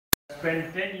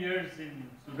spent 10 years in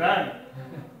Sudan,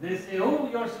 they say, oh,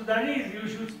 you're Sudanese, you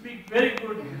should speak very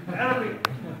good Arabic.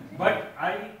 But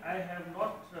I have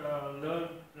not learned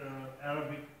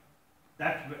Arabic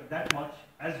that much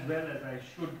as well as I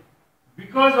should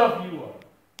because of you all.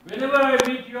 Whenever I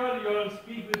meet you all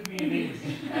speak with me in English.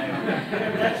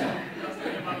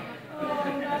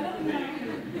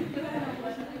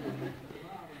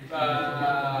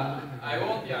 I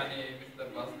want, Mr.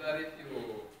 Bhaskar, if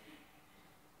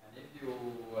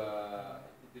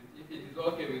it is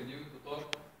okay with you to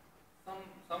talk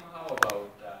somehow about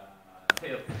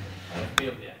sales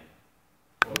field,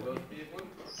 for those people,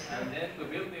 and then to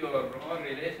build your own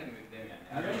relation with them.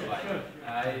 Sure.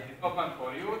 It is open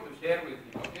for you to share with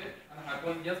me, okay? I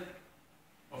can just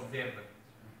observe it.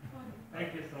 Thank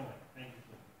you so much.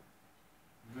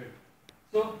 Good.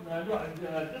 So,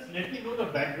 just let me know the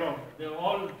background. They're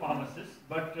all pharmacists,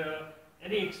 but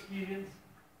any experience,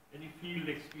 any field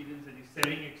experience, any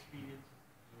selling experience,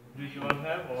 do you all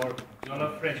have, or you all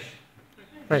are fresh?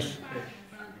 Fresh.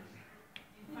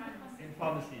 In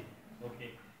pharmacy. Okay.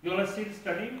 You all are still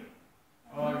studying,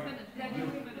 or you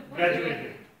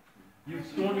graduated? You've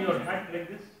thrown your hat like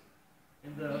this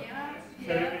in the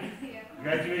ceremony,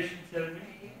 graduation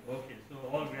ceremony. Okay, so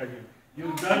all graduate.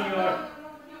 You've done your.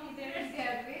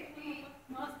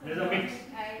 There's a mix.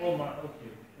 Oh,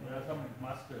 okay. There are some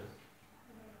masters.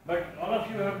 But all of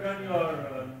you have done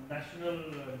your national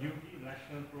duty,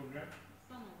 national program?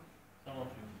 Some of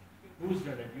you. Who's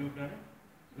done it? You've done it?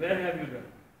 Where have you done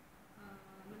it?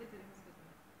 Military hospital.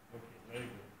 Okay, very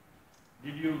good.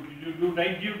 Did you do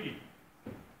night duty?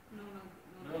 No,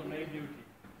 No night duty.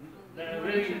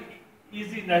 Very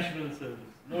easy national service.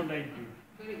 No night duty.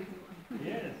 Very easy one.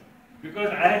 Yes, because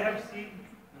I have seen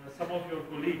some of your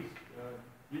colleagues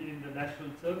in the national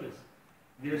service.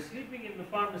 They are sleeping in the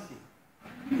pharmacy.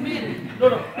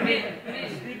 No. I mean,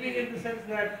 sleeping in the sense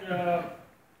that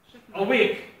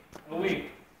awake.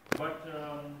 But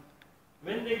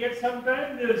when they get some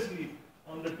time, they will sleep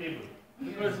on the table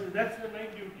because that's the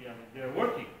night duty. I mean, they are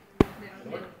working. They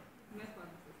are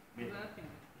Yes. working.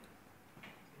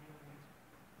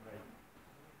 Right.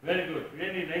 Very good.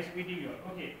 Really nice meeting you.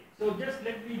 Okay. So just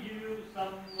let me give you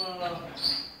some.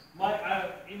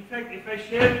 In fact, if I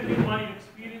share with you my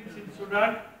experience in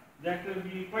Sudan, that will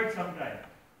be quite some time,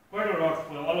 quite a lot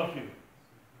for all of you.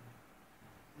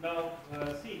 Now,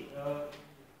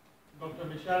 Dr.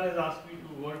 Vishal has asked me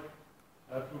to work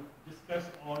to discuss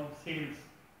on sales.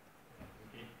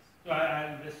 Okay. So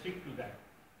I'll restrict to that.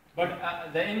 But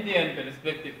the Indian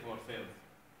perspective for sales.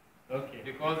 Okay.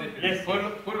 Because it is Yes,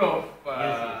 full of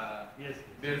yes.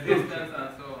 resistance and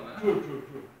so on.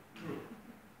 True.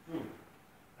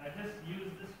 I just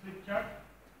use this flip chart.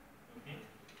 Okay.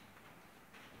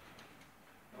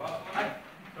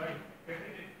 Sorry.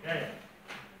 Yeah.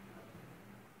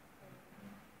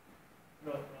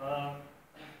 No,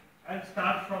 I'll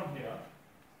start from here.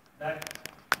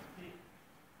 See,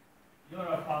 you're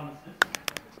a pharmacist.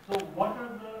 So what are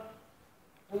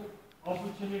the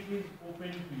opportunities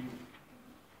open to you?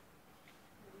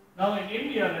 Now in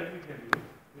India, let me tell you,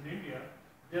 in India,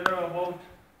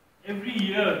 every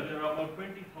year there are about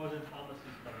 20,000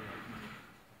 pharmacies coming up.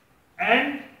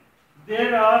 And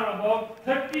there are about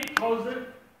 30,000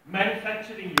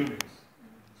 manufacturing units.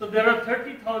 So there are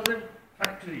 30,000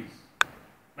 factories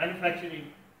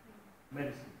manufacturing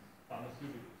medicines,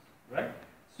 pharmaceuticals, right?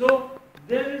 So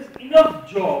there is enough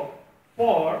job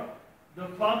for the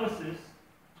pharmacists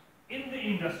in the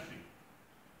industry.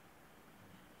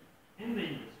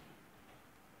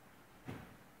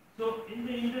 So in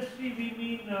the industry we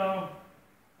mean,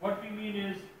 what we mean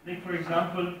is, like for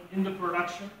example, in the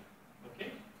production,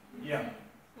 okay? Yeah.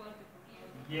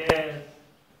 Yes.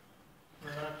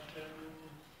 Production,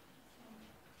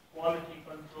 quality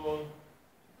control.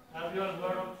 Have you all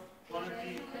heard of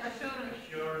quality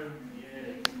assurance?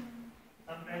 Yes.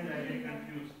 Sometimes I get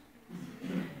confused.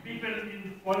 People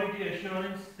in quality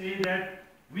assurance say that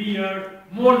we are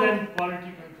more than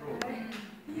quality control.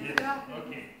 Yes.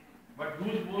 Okay. But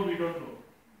who's more, we don't know.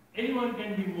 Anyone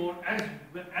can be more as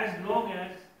long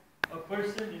as a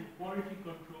person in quality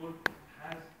control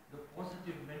has the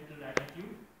positive mental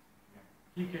attitude,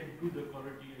 he can do the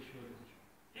quality assurance.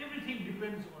 Everything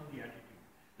depends on the attitude.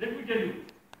 Let me tell you,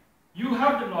 you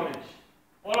have the knowledge,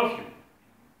 all of you.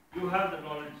 You have the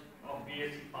knowledge of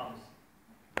BSc Pharmacy,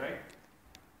 right?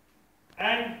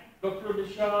 And Dr.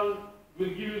 Vishal will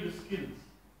give you the skills.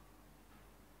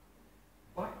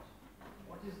 But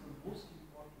what is the most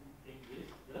important thing is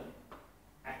the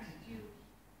attitude.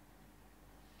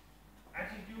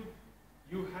 Attitude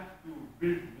you have to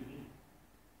build within.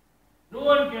 No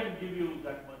one can give you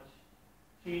that much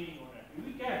training on attitude.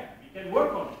 We can can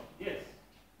work on it, yes.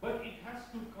 But it has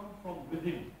to come from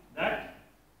within. That,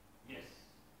 yes.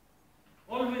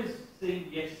 Always saying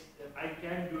yes, that I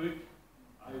can do it,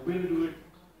 I will do it.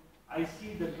 I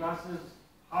see the classes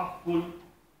half full.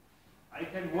 I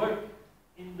can work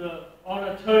on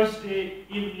a Thursday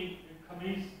evening in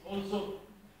Khamis also.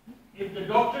 If the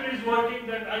doctor is working,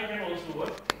 then I can also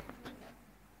work.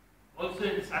 Also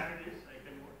in Saturdays, I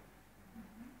can work.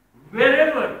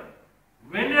 Wherever,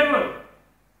 whenever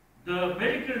the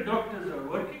medical doctors are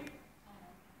working,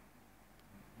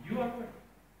 you are working.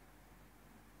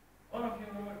 All of you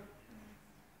are working.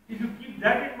 If you keep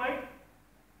that in mind,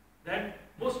 then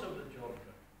most of the job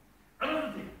done.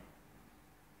 Another thing,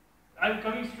 I'm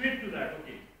coming straight to that,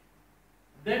 okay.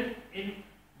 Then in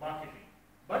marketing.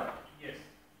 But yes,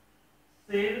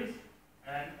 sales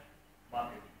and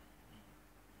marketing.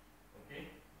 Okay.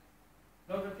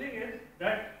 Now the thing is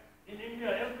that in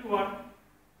India, everyone,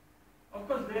 of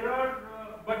course there are,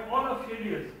 but all are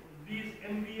failures. These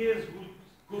MBAs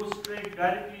who go straight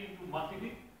directly into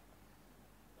marketing,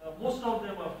 most of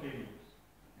them are failures.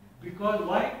 Because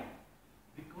why?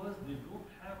 Because they don't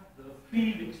have the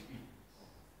field experience,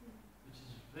 which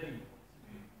is very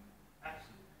important.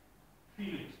 Absolutely.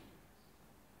 Field experience.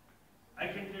 I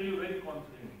can tell you very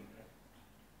confidently that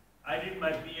I did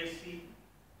my BSc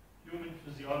Human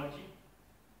Physiology,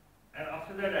 and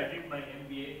after that I did my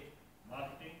MBA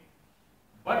Marketing,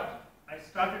 but I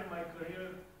started my career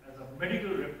as a medical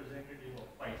representative of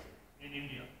Pfizer in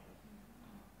India.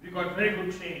 We got very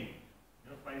good training,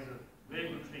 Pfizer, very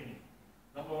good training.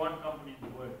 #1 company in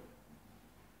the world.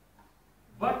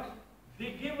 But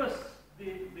they gave us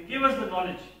the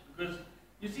knowledge, because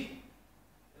you see,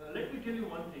 let me tell you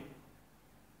one thing,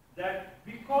 that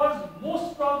because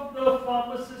most of the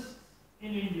pharmacists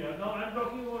in India, now I'm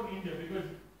talking about India because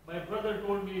my brother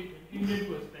told me in Indian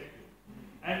perspective,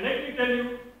 and let me tell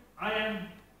you, I am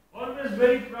always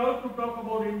very proud to talk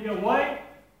about India. Why?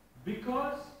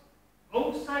 Because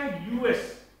outside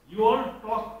US, you all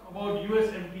talk about US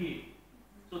FDA.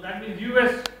 So that means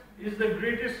US is the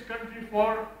greatest country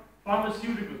for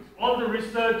pharmaceuticals. All the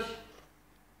research,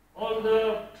 all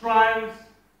the trials,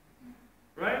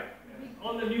 right?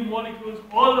 All the new molecules,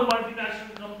 all the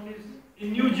multinational companies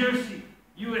in New Jersey,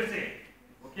 USA.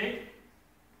 Okay?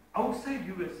 Outside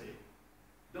USA,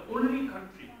 the only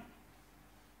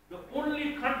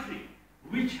country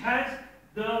which has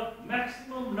the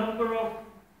maximum number of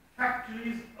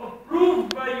factories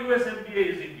approved by US FDA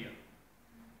is India.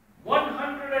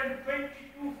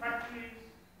 122 factories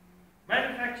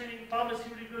manufacturing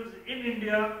pharmaceuticals in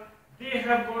India, they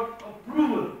have got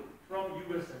approval from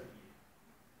US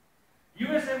FDA.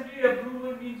 US FDA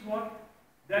approval means what?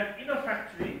 That in a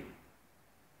factory,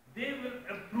 they will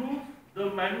approve the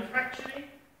manufacturing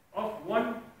of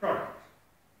one product,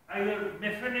 either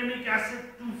mefenamic acid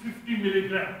 250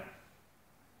 milligram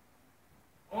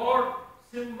or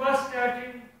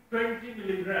simvastatin 20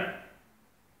 milligram.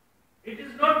 It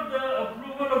is not the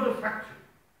approval of the factory,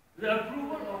 the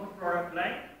approval of a product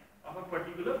line of a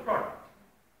particular product.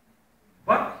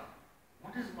 But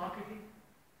what is marketing?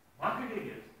 Marketing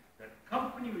is that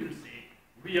company will say,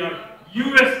 we are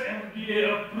US FDA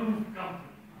approved company.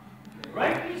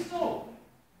 Rightly so,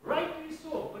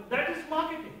 but that is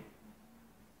marketing.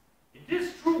 It is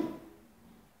true,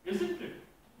 isn't it?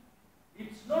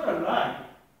 It's not a lie.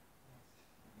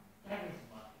 That is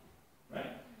marketing,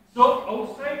 right? So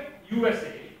outside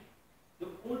USA, the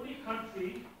only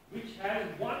country which has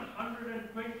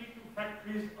 122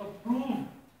 factories approved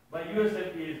by US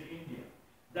FDA is India.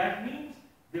 That means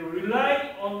they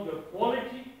rely on the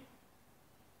quality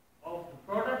of the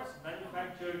products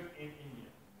manufactured in India.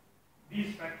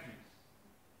 These factories.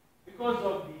 Because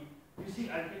of the, you see,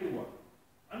 I'll tell you what.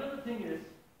 Another thing is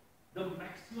the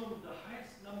maximum, the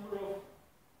highest number of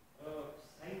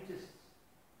scientists,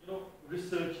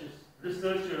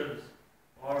 researchers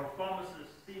or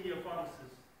pharmacists, senior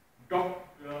pharmacists,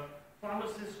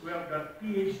 pharmacists who have done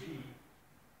PhD,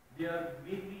 they are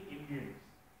mainly Indians,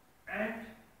 and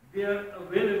they are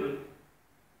available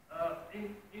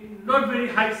in not very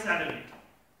high salary,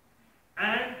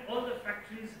 and all the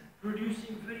factories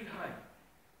producing very high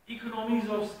economies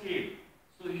of scale.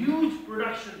 So huge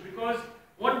production, because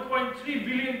 1.3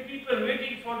 billion people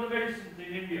waiting for the medicines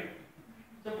in India.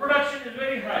 The production is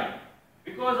very high.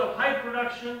 Because of high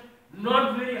production,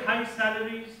 not very high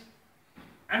salaries,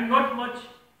 and not much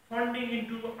funding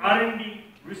into R&D,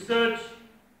 research,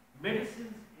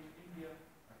 medicines in India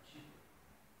are cheaper.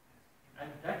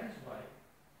 And that is why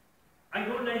I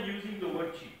don't like using the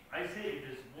word cheap. I say it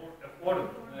is more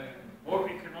affordable, more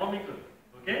economical.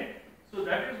 Okay? So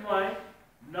that is why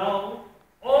now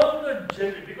all the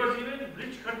because even in a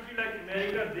rich country like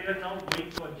they are now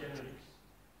going for generics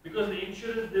because the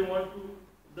insurance they want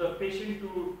the patient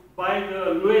to buy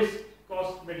the lowest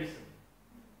cost medicine.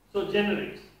 So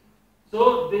generics.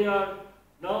 So they are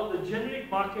now the generic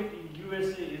market in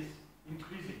USA is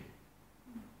increasing.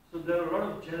 So there are a lot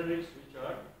of generics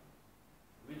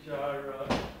which are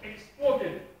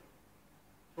exported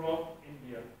from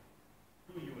India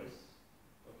to US.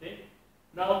 Okay.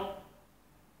 Now,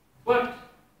 but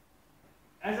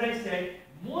as I said,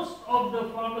 most of the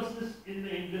pharmacists in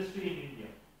the industry in India,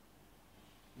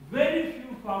 very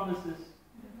few pharmacists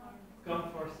come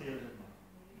for sales and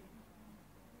marketing.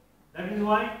 That is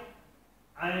why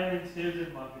I am in sales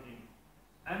and marketing.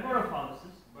 I am not a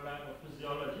pharmacist, but I am a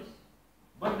physiologist.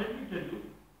 But let me tell you,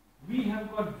 we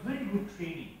have got very good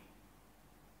training.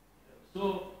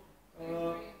 So,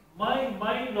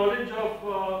 my knowledge of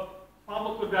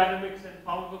pharmacodynamics and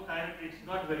pharmacokinetics is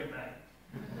not very bad.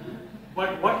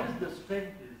 But what is the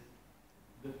strength is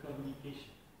the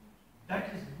communication.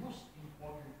 That is most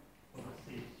important for the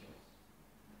sales job.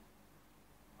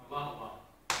 Allah.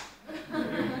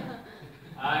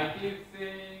 I keep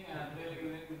saying and telling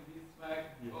them this fact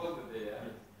all the day.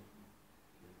 Yes.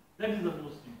 That is the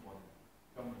most important,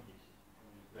 communication.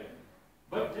 Right.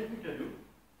 But let me tell you,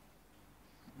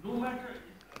 no matter,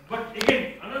 but again,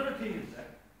 another thing is that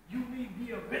you may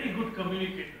be a very good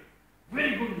communicator,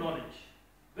 very good knowledge,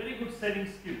 very good selling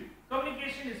skill.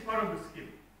 Communication is part of the skill.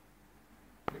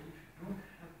 But if you don't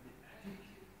have the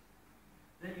attitude,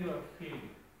 then you are a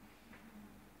failure.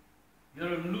 You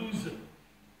are a loser.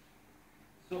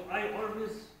 So I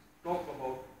always talk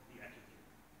about the attitude.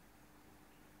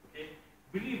 Okay?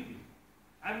 Believe me,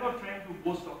 I'm not trying to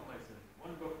boast of myself.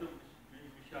 One doctor,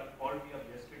 Vishal, called me up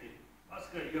yesterday.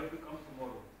 Bhaskar, you have to come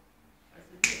tomorrow. I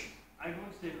said, yes. I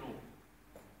don't say no.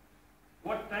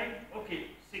 What time? Okay,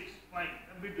 6, fine,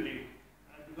 a bit late.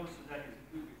 I become Sudan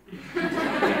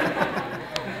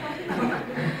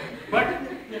but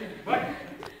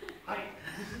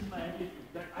this is my attitude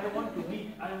that I want to meet,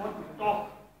 I want to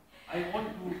talk, I want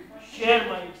to share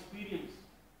my experience,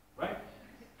 right?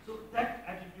 So that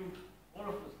attitude, all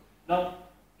of us. Now,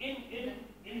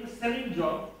 in the selling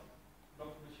job,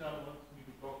 Dr. Vishal wants me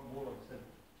to talk more on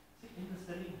selling. See, in the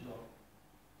selling job,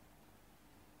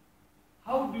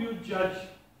 how do you judge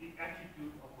the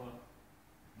attitude of a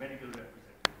medical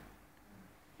representative?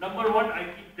 Number one, I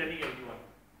keep telling everyone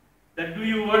that do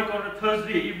you work on a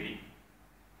Thursday evening?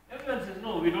 Everyone says,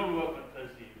 no, we don't work on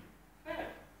Thursday evening.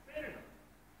 Fair enough.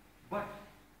 But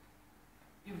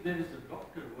if there is a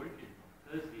doctor working on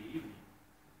Thursday evening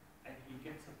and he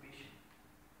gets a patient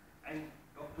and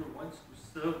doctor wants to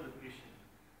serve the patient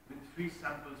with free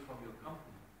samples from your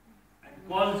company and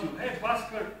calls you, hey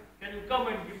Bhaskar, can you come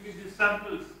and give me these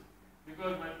samples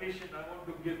because my patient I want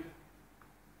to give.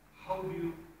 How do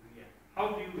you react? How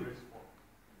do you respond?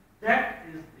 That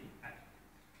is the attitude.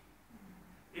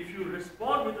 If you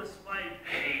respond with a smile,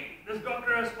 hey, this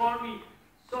doctor has called me.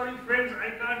 Sorry friends,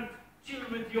 I can't chill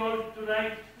with you all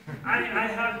tonight. I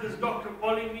have this doctor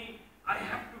calling me. I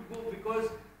have to go because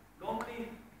normally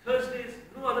Thursdays,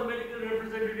 no other medical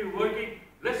representative working,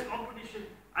 less competition.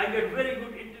 I get very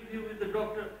good interview with the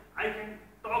doctor. I can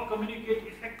talk, communicate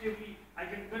effectively. I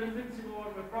can convince him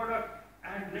about my product.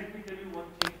 And let me tell you one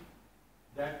thing,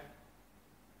 that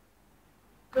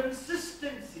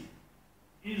consistency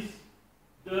is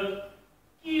the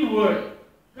key word.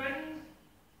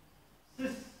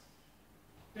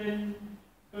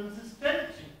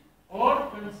 Consistency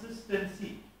or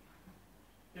consistency.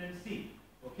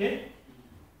 Okay?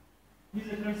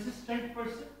 He's a consistent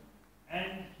person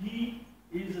and he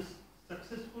is a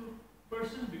successful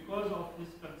person because of his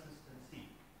consistency.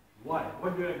 Why?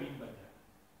 What do I mean by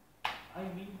that? I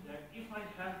mean that if I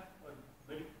have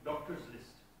a doctor's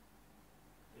list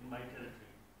in my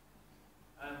territory,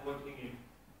 I am working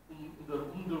in the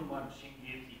Undurman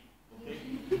Shingeti. Okay?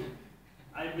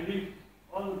 I believe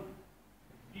all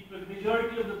people,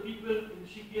 majority of the people in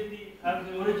Shingeti have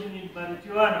the origin in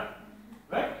Marijuana.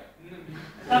 Right?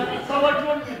 Someone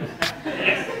told me this.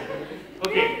 Yes.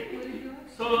 Okay.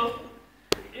 So,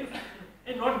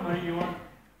 not marijuana.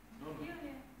 No.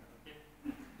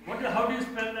 Okay. How do you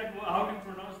spell that word? How do you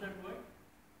pronounce that word?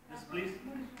 This place?